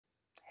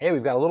Hey,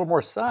 we've got a little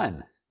more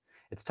sun.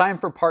 It's time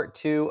for part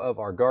 2 of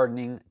our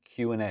gardening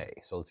Q&A.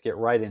 So let's get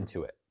right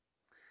into it.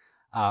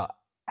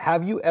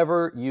 Have you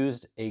ever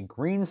used a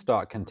green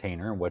stock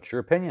container, and what's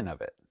your opinion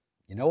of it?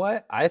 You know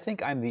what? I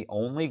think I'm the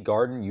only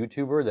garden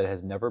YouTuber that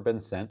has never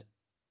been sent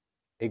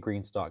a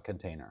green stock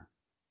container.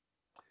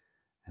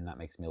 And that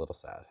makes me a little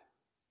sad.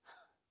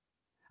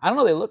 I don't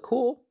know, they look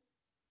cool.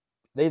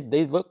 They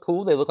look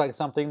cool. They look like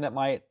something that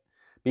might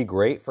be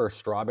great for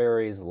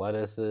strawberries,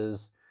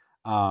 lettuces.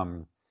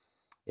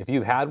 If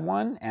you've had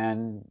one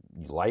and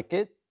you like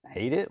it,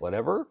 hate it,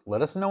 whatever,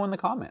 let us know in the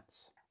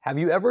comments. Have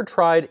you ever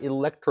tried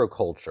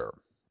electroculture?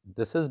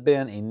 This has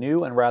been a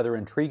new and rather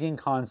intriguing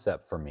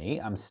concept for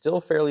me. I'm still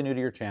fairly new to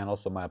your channel,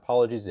 so my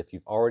apologies if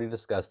you've already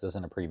discussed this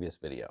in a previous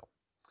video.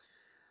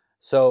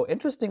 So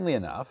interestingly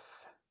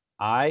enough,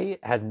 I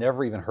had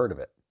never even heard of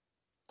it.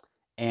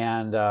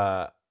 And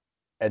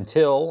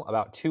until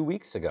about 2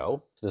 weeks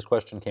ago, this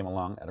question came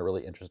along at a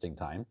really interesting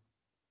time.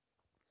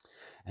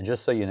 And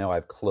just so you know,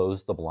 I've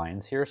closed the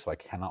blinds here, so I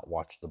cannot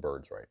watch the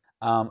birds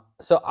right.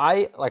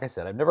 Like I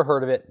said, I've never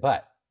heard of it,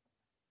 but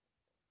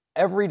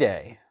every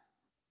day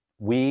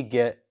we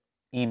get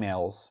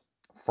emails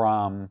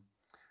from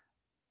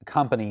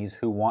companies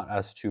who want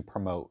us to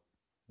promote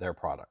their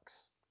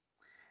products.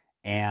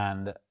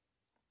 And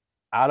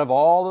out of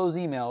all those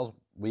emails,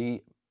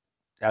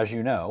 as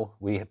you know,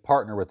 we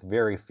partner with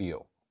very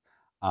few.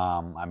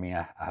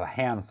 A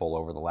handful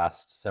over the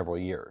last several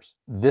years.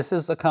 This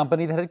is a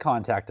company that had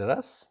contacted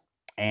us,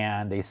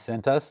 and they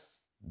sent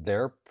us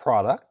their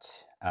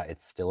product.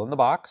 It's still in the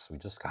box. We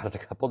just got it a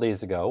couple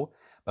days ago,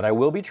 but I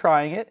will be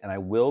trying it, and I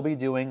will be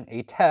doing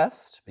a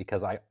test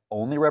because I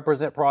only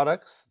represent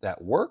products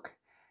that work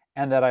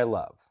and that I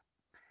love.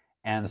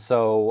 And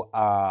so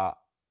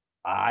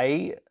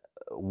I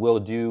will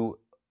do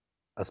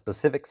a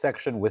specific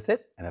section with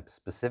it and a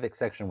specific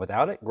section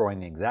without it, growing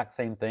the exact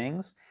same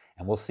things.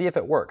 And we'll see if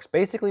it works.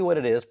 Basically what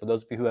it is, for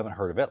those of you who haven't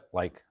heard of it,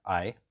 like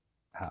I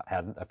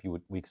hadn't a few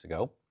weeks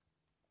ago,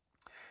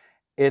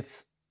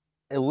 it's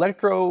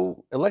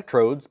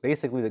electrodes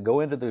basically that go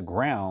into the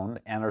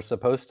ground and are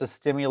supposed to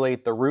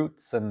stimulate the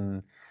roots.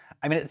 And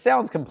I mean, it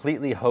sounds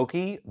completely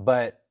hokey,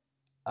 but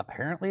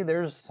apparently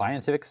there's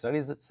scientific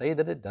studies that say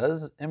that it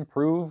does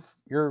improve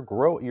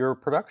your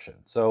production.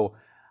 So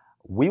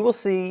we will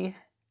see,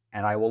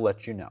 and I will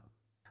let you know.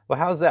 Well,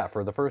 how's that?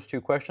 For the first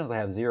two questions, I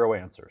have 0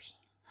 answers.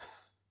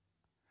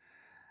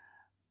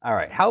 All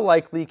right, how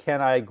likely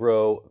can I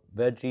grow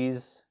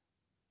veggies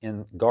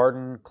in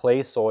garden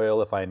clay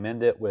soil if I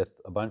amend it with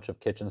a bunch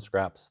of kitchen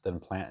scraps, then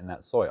plant in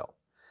that soil?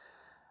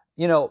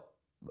 You know,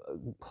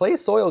 clay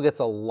soil gets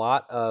a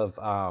lot of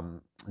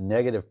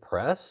negative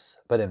press,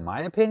 but in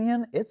my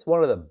opinion, it's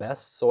one of the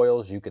best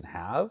soils you can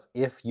have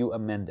if you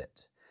amend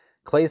it.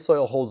 Clay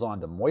soil holds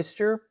on to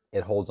moisture,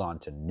 it holds on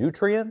to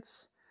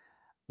nutrients.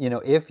 You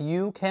know, if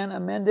you can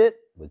amend it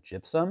with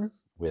gypsum,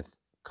 with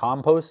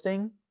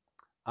composting,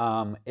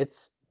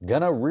 it's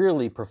gonna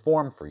really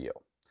perform for you.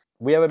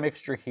 We have a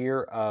mixture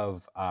here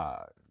of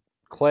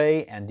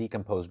clay and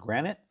decomposed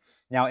granite.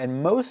 Now,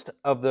 in most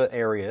of the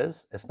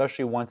areas,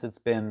 especially once it's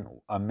been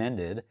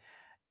amended,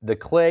 the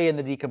clay and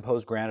the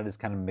decomposed granite is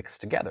kind of mixed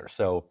together.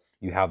 So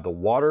you have the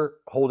water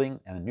holding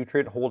and the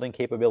nutrient holding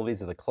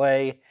capabilities of the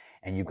clay,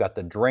 and you've got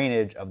the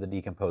drainage of the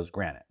decomposed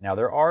granite. Now,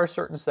 there are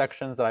certain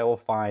sections that I will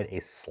find a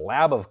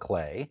slab of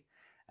clay,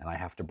 and I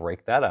have to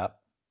break that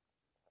up.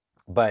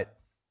 But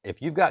if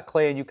you've got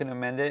clay and you can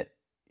amend it,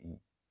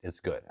 it's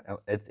good.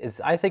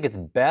 I think it's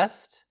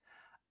best,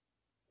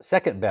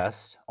 second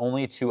best,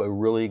 only to a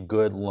really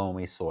good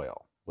loamy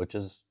soil, which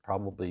is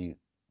probably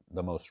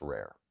the most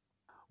rare.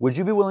 Would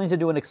you be willing to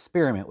do an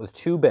experiment with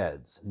 2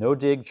 beds, no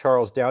dig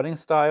Charles Dowding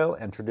style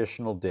and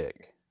traditional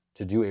dig,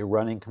 to do a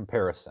running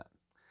comparison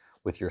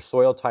with your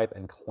soil type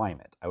and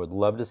climate? I would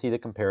love to see the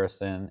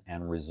comparison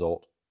and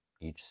result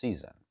each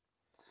season.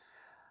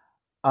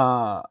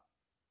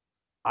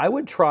 I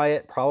would try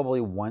it probably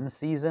 1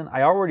 season.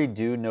 I already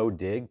do no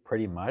dig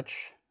pretty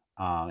much,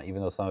 even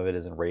though some of it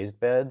is in raised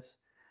beds.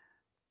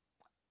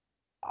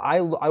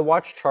 I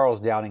watch Charles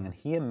Dowding, and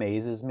he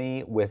amazes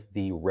me with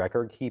the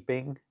record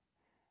keeping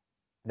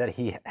that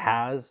he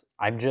has.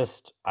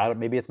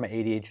 Maybe it's my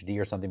ADHD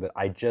or something, but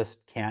I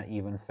just can't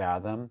even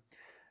fathom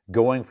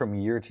going from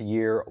year to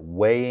year,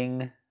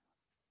 weighing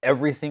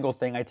every single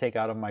thing I take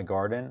out of my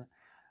garden.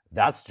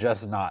 That's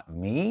just not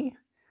me.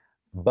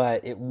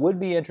 But it would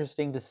be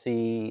interesting to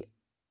see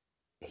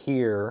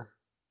here,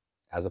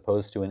 as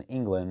opposed to in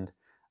England,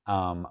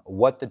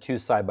 what the 2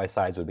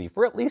 side-by-sides would be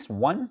for at least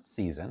 1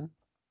 season.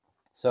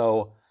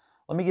 So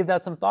let me give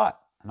that some thought,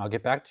 and I'll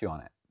get back to you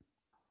on it.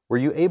 Were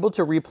you able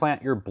to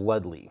replant your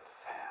bloodleaf?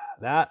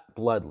 That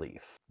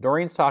bloodleaf.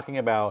 Doreen's talking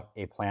about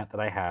a plant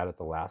that I had at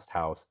the last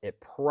house. It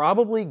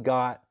probably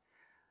got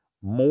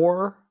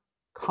more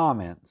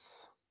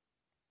comments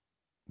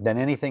than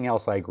anything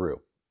else I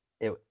grew.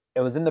 It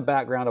was in the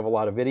background of a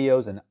lot of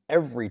videos, and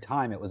every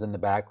time it was in the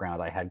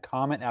background, I had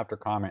comment after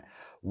comment.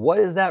 What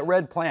is that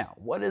red plant?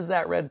 What is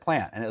that red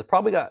plant? And it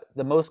probably got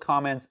the most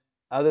comments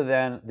other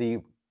than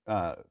the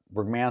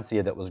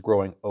Brugmansia that was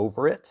growing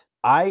over it.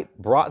 I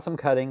brought some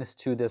cuttings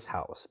to this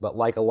house, but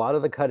like a lot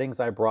of the cuttings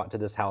I brought to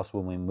this house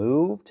when we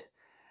moved,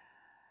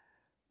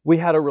 we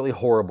had a really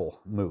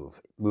horrible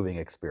moving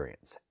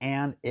experience.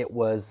 And it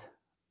was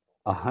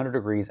 100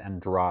 degrees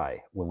and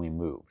dry when we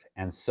moved.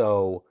 And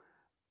so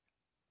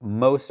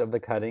most of the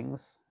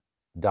cuttings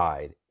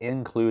died,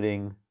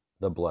 including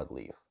the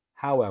bloodleaf.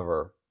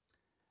 However,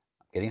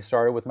 I'm getting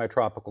started with my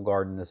tropical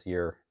garden this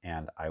year,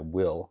 and I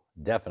will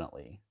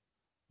definitely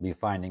be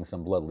finding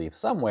some bloodleaf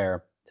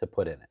somewhere to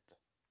put in it.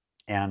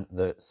 And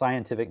the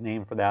scientific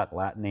name for that,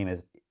 Latin name,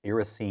 is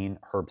Iracine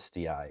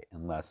herbstii,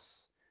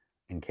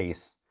 in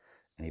case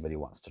anybody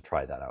wants to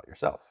try that out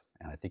yourself,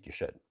 and I think you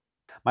should.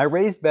 My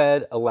raised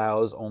bed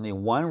allows only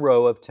one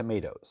row of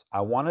tomatoes.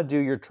 I want to do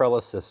your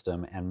trellis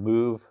system and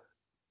move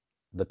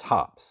the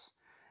tops.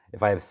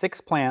 If I have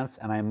 6 plants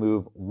and I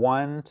move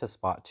 1 to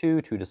spot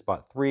 2, 2 to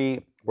spot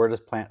 3, where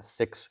does plant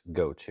 6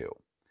 go to?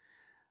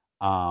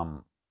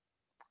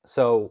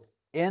 So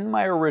in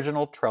my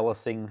original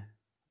trellising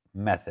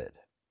method,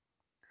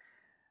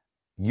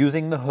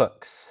 using the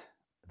hooks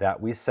that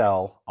we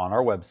sell on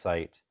our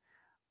website,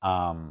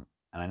 and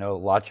I know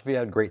lots of you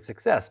had great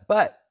success,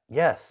 but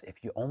yes,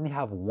 if you only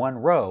have one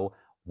row,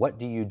 what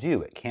do you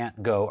do? It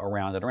can't go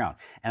around and around.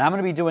 And I'm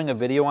going to be doing a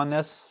video on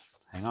this.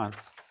 Hang on.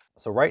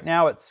 So right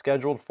now it's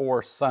scheduled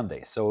for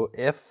Sunday. So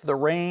if the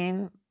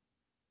rain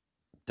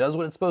does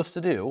what it's supposed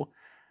to do,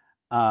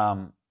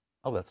 oh,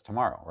 that's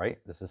tomorrow, right?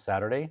 This is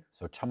Saturday.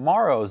 So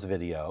tomorrow's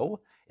video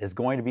is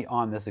going to be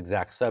on this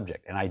exact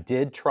subject. And I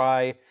did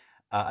try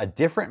a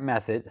different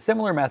method,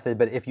 similar method,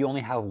 but if you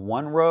only have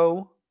one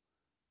row,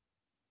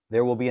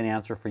 there will be an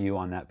answer for you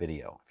on that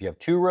video. If you have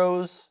 2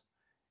 rows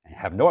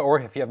and or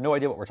if you have no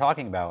idea what we're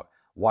talking about,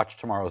 watch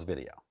tomorrow's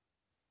video.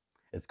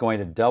 It's going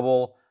to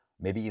double,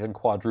 maybe even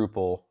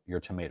quadruple your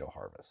tomato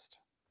harvest.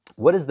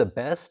 What is the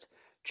best,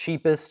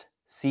 cheapest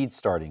seed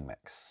starting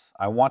mix?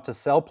 I want to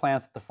sell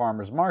plants at the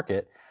farmer's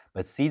market,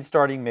 but seed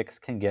starting mix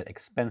can get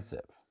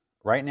expensive.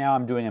 Right now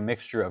I'm doing a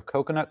mixture of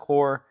coconut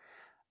coir,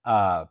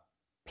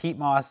 peat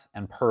moss,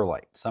 and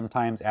perlite,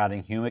 sometimes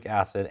adding humic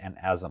acid and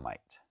azomite.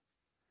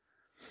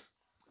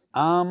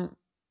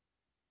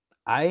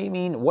 I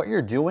mean, what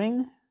you're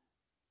doing,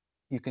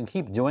 you can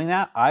keep doing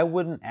that. I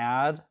wouldn't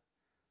add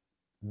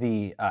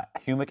the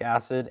humic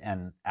acid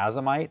and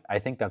azomite. I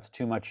think that's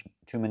too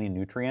many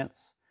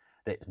nutrients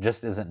that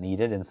just isn't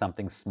needed in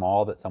something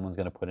small that someone's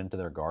going to put into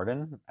their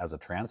garden as a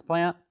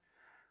transplant.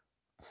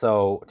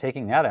 So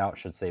taking that out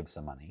should save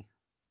some money.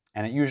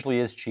 And it usually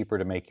is cheaper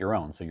to make your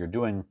own, so you're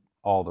doing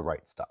all the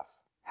right stuff.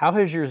 How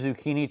has your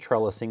zucchini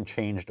trellising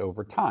changed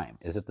over time?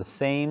 Is it the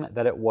same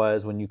that it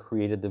was when you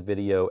created the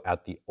video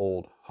at the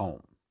old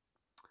home?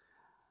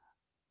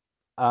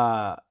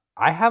 I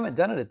haven't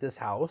done it at this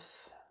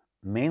house,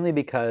 mainly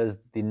because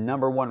the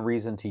 #1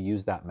 reason to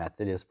use that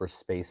method is for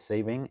space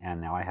saving, and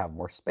now I have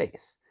more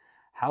space.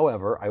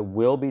 However, I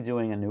will be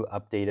doing a new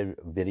updated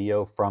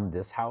video from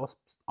this house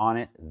on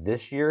it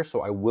this year,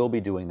 so I will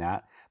be doing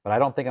that. But I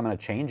don't think I'm going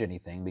to change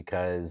anything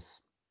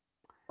because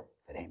if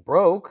it ain't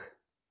broke,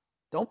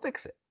 don't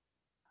fix it.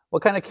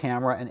 What kind of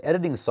camera and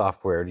editing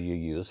software do you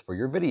use for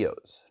your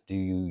videos? Do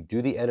you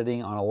do the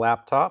editing on a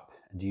laptop?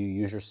 Do you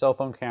use your cell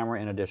phone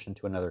camera in addition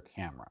to another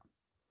camera?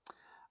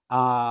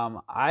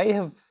 I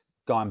have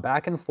gone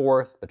back and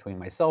forth between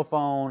my cell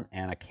phone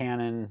and a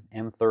Canon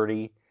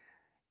M30,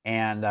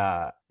 and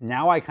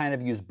now I kind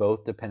of use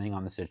both depending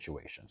on the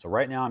situation. So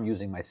right now I'm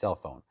using my cell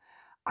phone.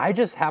 I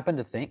just happen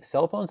to think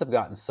cell phones have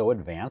gotten so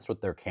advanced with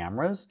their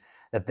cameras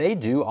that they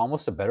do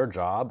almost a better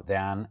job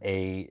than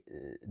a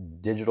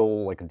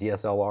digital, like a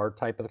DSLR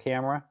type of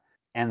camera.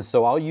 And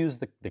so I'll use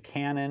the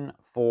Canon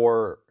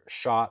for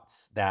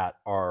shots that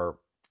are,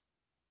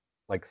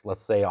 like,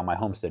 let's say on my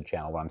homestead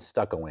channel when I'm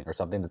stuccoing or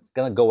something that's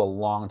going to go a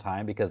long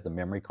time because the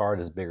memory card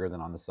is bigger than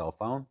on the cell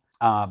phone.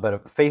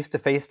 But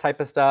face-to-face type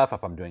of stuff,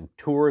 if I'm doing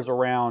tours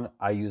around,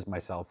 I use my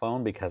cell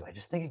phone because I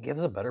just think it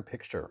gives a better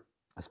picture.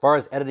 As far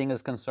as editing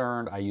is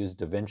concerned, I use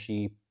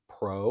DaVinci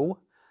Pro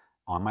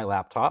on my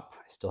laptop.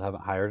 I still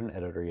haven't hired an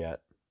editor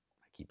yet.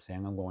 I keep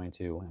saying I'm going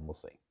to, and we'll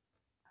see.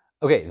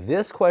 Okay,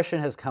 this question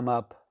has come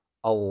up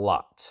a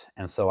lot,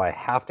 and so I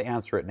have to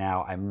answer it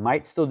now. I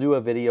might still do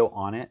a video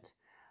on it,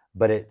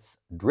 but it's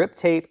drip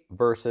tape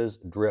versus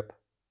drip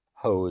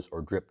hose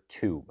or drip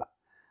tube.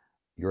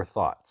 Your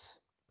thoughts?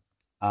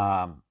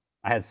 I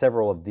had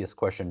several of this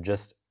question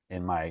just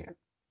in my,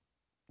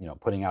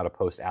 putting out a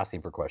post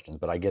asking for questions,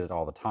 but I get it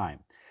all the time.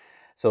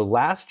 So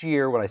last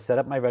year when I set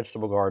up my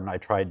vegetable garden, I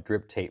tried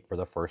drip tape for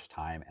the first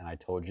time, and I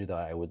told you that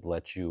I would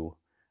let you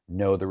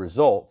know the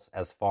results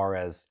as far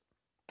as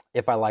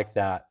if I like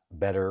that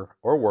better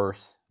or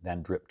worse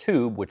than drip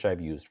tube, which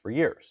I've used for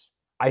years.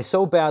 I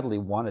so badly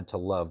wanted to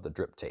love the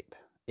drip tape.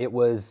 It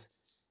was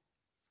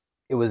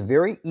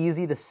very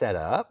easy to set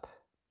up,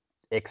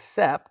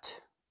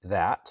 except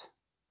that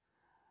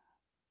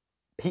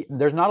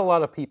there's not a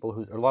lot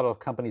of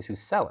companies who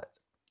sell it.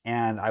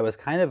 And I was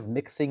kind of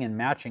mixing and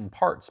matching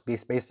parts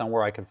based on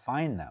where I could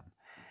find them.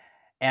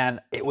 And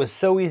it was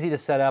so easy to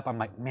set up. I'm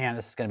like, man,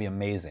 this is going to be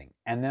amazing.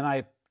 And then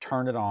I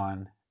turned it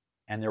on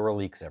and there were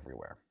leaks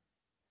everywhere.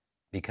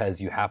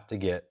 because you have to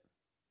get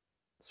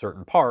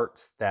certain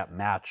parts that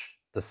match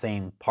the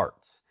same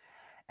parts.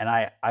 And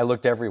I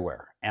looked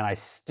everywhere, and I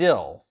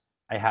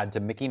had to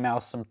Mickey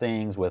Mouse some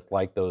things with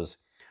like those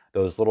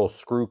little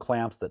screw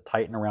clamps that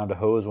tighten around a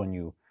hose when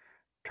you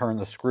turn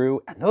the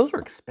screw, and those are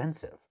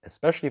expensive,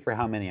 especially for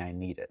how many I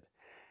needed.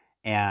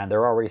 And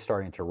they're already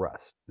starting to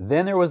rust.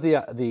 Then there was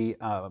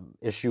the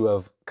issue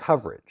of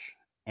coverage,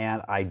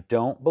 and I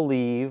don't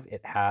believe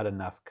it had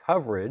enough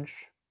coverage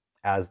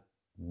as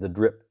the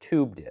drip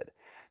tube did.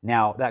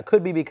 Now, that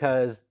could be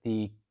because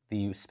the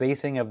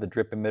spacing of the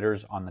drip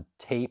emitters on the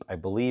tape, I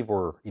believe,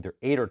 were either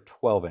 8 or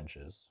 12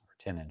 inches, or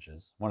 10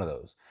 inches, one of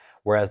those,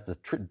 whereas the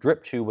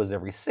drip tube was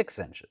every 6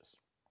 inches.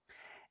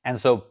 And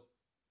so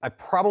I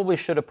probably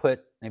should have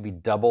put maybe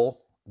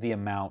double the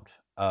amount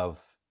of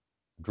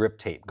drip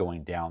tape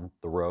going down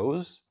the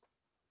rows,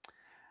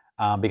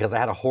 because I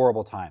had a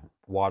horrible time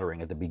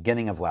watering at the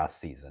beginning of last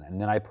season. And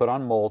then I put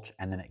on mulch,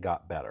 and then it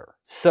got better.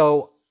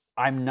 So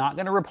I'm not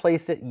going to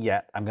replace it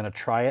yet. I'm going to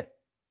try it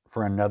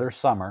for another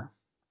summer.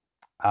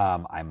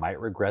 I might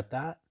regret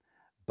that,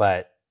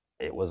 but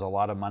it was a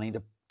lot of money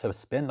to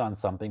spend on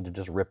something to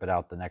just rip it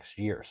out the next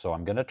year. So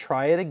I'm going to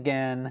try it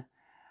again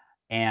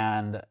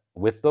and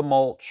with the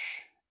mulch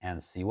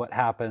and see what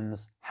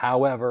happens.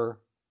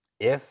 However,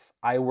 if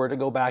I were to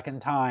go back in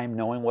time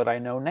knowing what I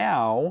know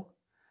now,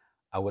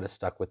 I would have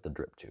stuck with the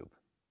drip tube.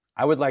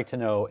 I would like to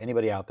know,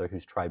 anybody out there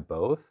who's tried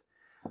both,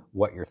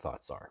 what your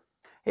thoughts are.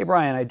 Hey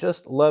Brian, I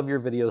just love your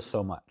videos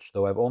so much,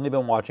 though I've only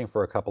been watching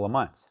for a couple of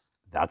months.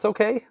 That's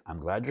okay, I'm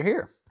glad you're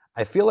here.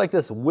 I feel like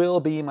this will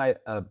be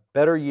a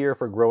better year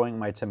for growing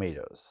my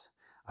tomatoes.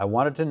 I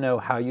wanted to know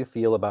how you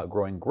feel about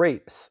growing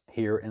grapes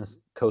here in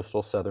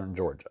coastal southern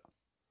Georgia.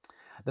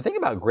 The thing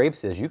about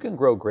grapes is you can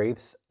grow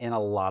grapes in a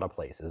lot of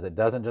places. It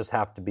doesn't just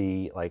have to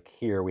be like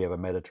here we have a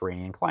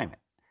Mediterranean climate.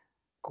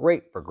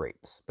 Great for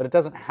grapes, but it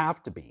doesn't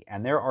have to be.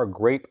 And there are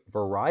grape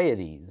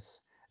varieties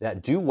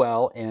that do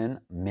well in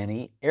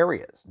many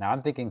areas. Now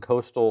I'm thinking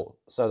coastal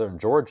southern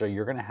Georgia,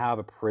 you're going to have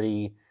a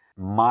pretty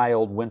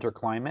mild winter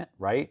climate,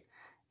 right?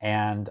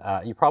 And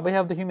you probably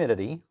have the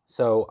humidity.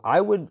 So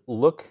I would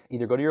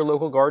either go to your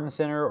local garden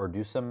center or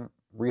do some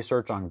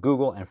research on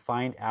Google and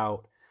find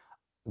out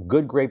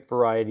good grape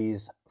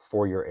varieties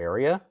for your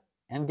area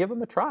and give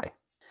them a try.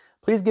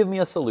 Please give me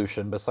a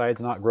solution besides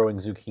not growing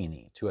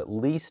zucchini to at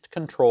least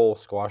control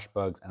squash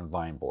bugs and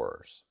vine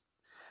borers.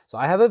 So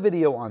I have a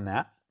video on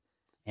that,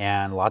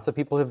 and lots of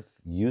people have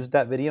used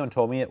that video and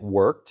told me it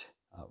worked.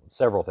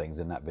 Several things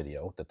in that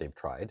video that they've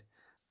tried.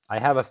 I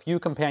have a few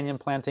companion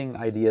planting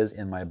ideas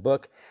in my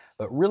book,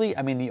 but really,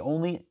 I mean, the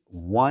only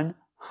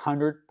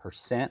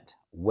 100%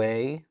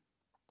 way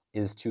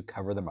is to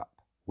cover them up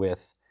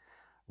with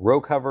row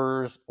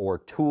covers or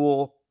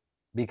tulle,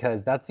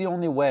 because that's the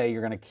only way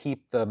you're going to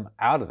keep them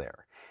out of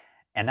there.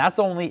 And that's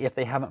only if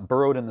they haven't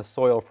burrowed in the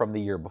soil from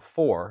the year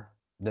before,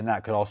 then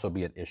that could also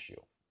be an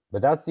issue.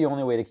 But that's the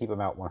only way to keep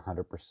them out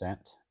 100%.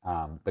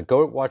 But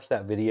go watch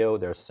that video.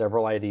 There's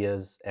several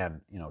ideas,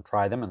 and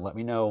try them and let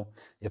me know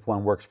if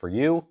one works for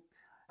you.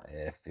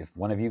 If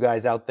one of you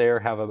guys out there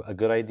have a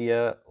good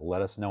idea,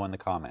 let us know in the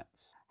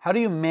comments. How do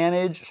you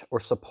manage or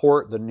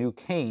support the new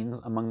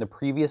canes among the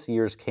previous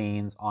year's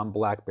canes on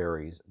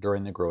blackberries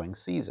during the growing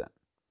season?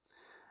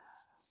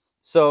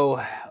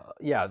 So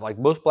yeah, like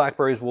most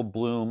blackberries will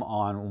bloom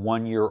on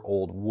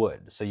 1-year-old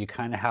wood. So you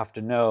kind of have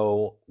to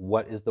know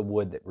what is the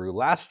wood that grew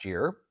last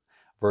year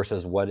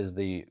versus what is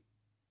the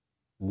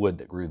wood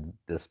that grew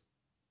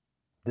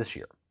this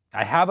year.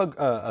 I have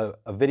a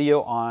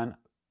video on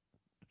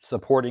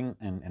supporting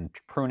and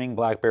pruning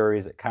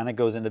blackberries. It kind of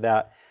goes into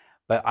that.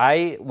 But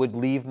I would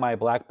leave my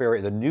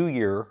blackberry,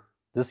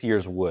 this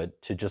year's wood,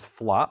 to just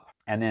flop.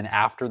 And then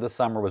after the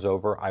summer was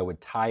over, I would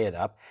tie it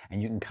up.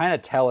 And you can kind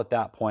of tell at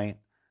that point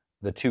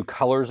the two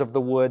colors of the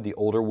wood. The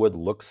older wood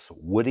looks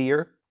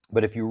woodier.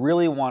 But if you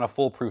really want a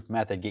foolproof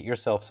method, get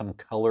yourself some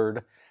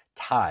colored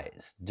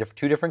ties,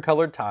 two different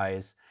colored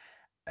ties,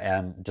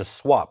 and just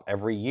swap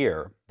every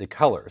year the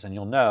colors. And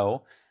you'll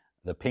know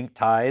the pink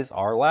ties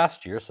are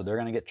last year, so they're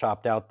going to get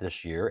chopped out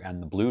this year.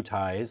 And the blue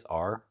ties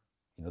are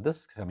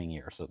this coming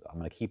year, so I'm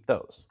going to keep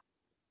those.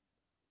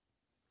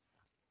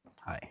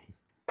 Hi.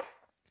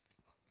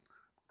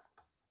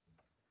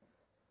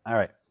 All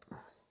right.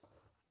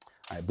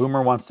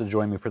 Boomer wants to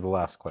join me for the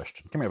last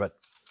question. Come here, bud.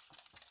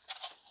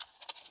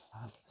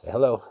 Say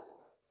hello.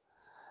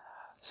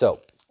 So,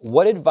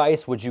 what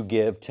advice would you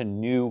give to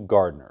new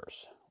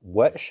gardeners?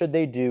 What should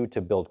they do to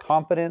build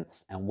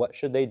confidence, and what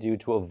should they do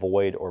to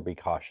avoid or be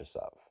cautious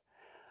of?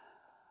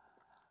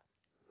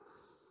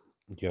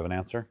 Do you have an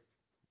answer?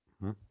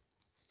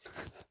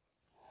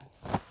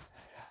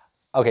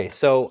 Okay,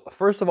 so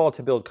first of all,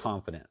 to build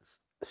confidence,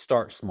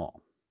 start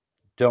small.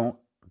 Don't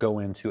go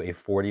into a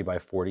 40 by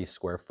 40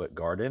 square foot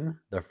garden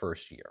the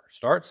first year.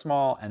 Start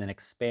small and then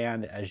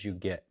expand as you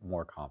get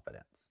more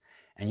confidence.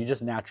 And you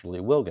just naturally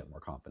will get more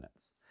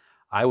confidence.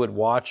 I would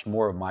watch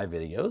more of my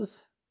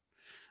videos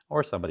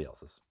or somebody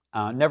else's.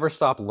 Never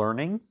stop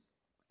learning,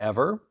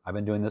 ever. I've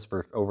been doing this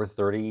for over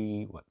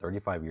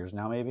 35 years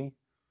now maybe.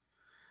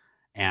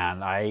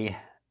 And I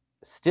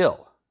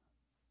still,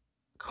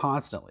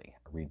 constantly,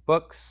 I read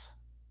books,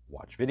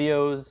 watch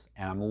videos,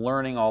 and I'm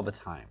learning all the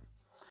time.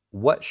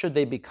 What should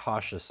they be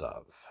cautious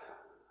of?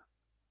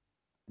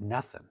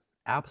 Nothing.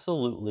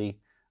 Absolutely.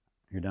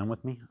 You're done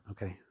with me?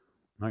 Okay.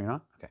 No, you're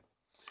not? Okay.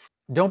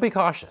 Don't be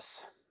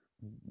cautious.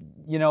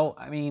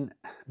 I mean,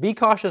 be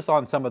cautious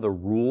on some of the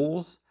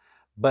rules,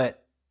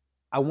 but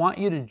I want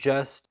you to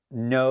just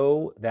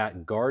know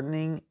that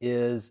gardening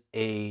is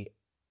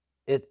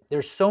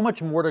there's so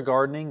much more to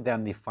gardening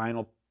than the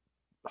final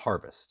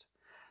harvest,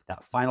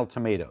 that final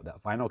tomato,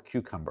 that final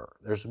cucumber.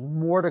 There's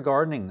more to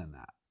gardening than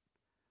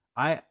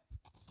that.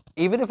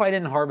 Even if I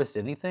didn't harvest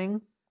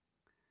anything,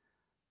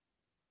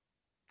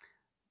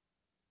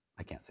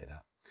 I can't say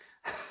that.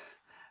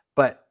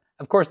 But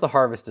of course the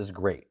harvest is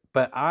great,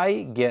 but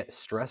I get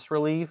stress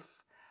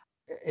relief.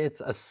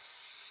 It's a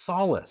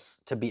solace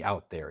to be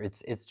out there.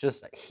 It's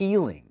just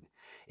healing.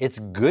 It's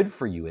good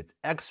for you. It's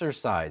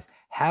exercise.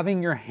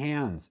 Having your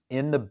hands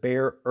in the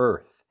bare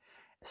earth.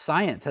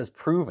 Science has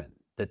proven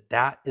that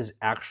that is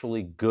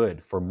actually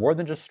good for more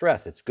than just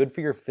stress. It's good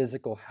for your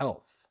physical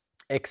health.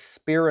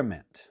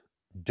 Experiment.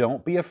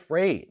 Don't be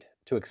afraid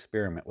to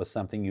experiment with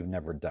something you've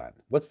never done.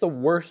 What's the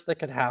worst that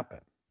could happen?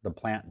 The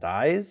plant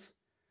dies?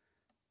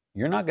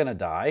 You're not going to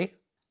die.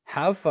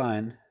 Have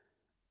fun.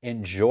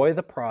 Enjoy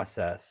the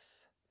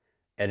process.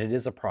 And it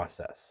is a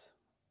process.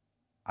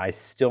 I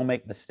still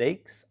make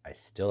mistakes. I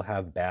still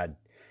have bad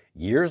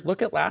years.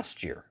 Look at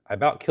last year. I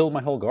about killed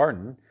my whole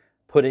garden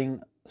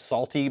putting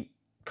salty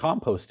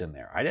compost in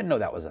there. I didn't know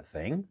that was a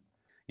thing.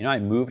 I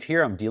moved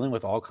here. I'm dealing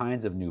with all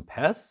kinds of new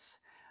pests.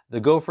 The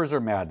gophers are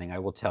maddening, I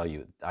will tell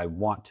you. I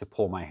want to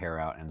pull my hair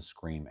out and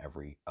scream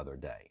every other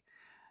day.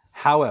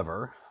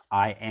 However,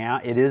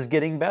 it is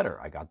getting better.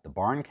 I got the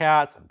barn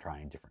cats. I'm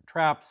trying different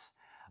traps.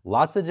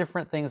 Lots of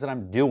different things that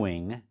I'm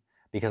doing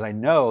because I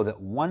know that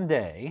one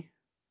day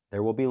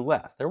there will be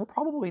less. There will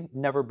probably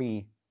never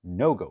be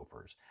no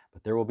gophers,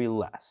 but there will be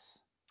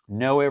less.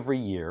 Know every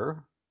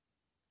year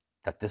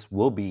that this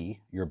will be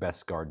your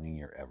best gardening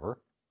year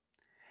ever.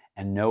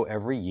 And know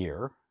every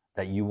year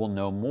that you will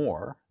know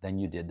more than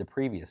you did the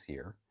previous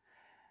year.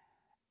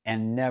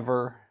 And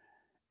never,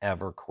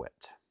 ever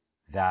quit.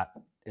 That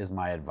is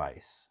my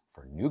advice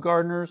for new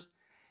gardeners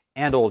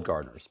and old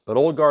gardeners. But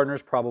old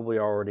gardeners probably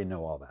already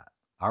know all that.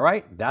 All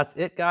right, that's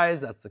it, guys.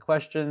 That's the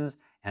questions.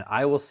 And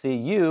I will see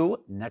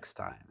you next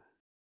time.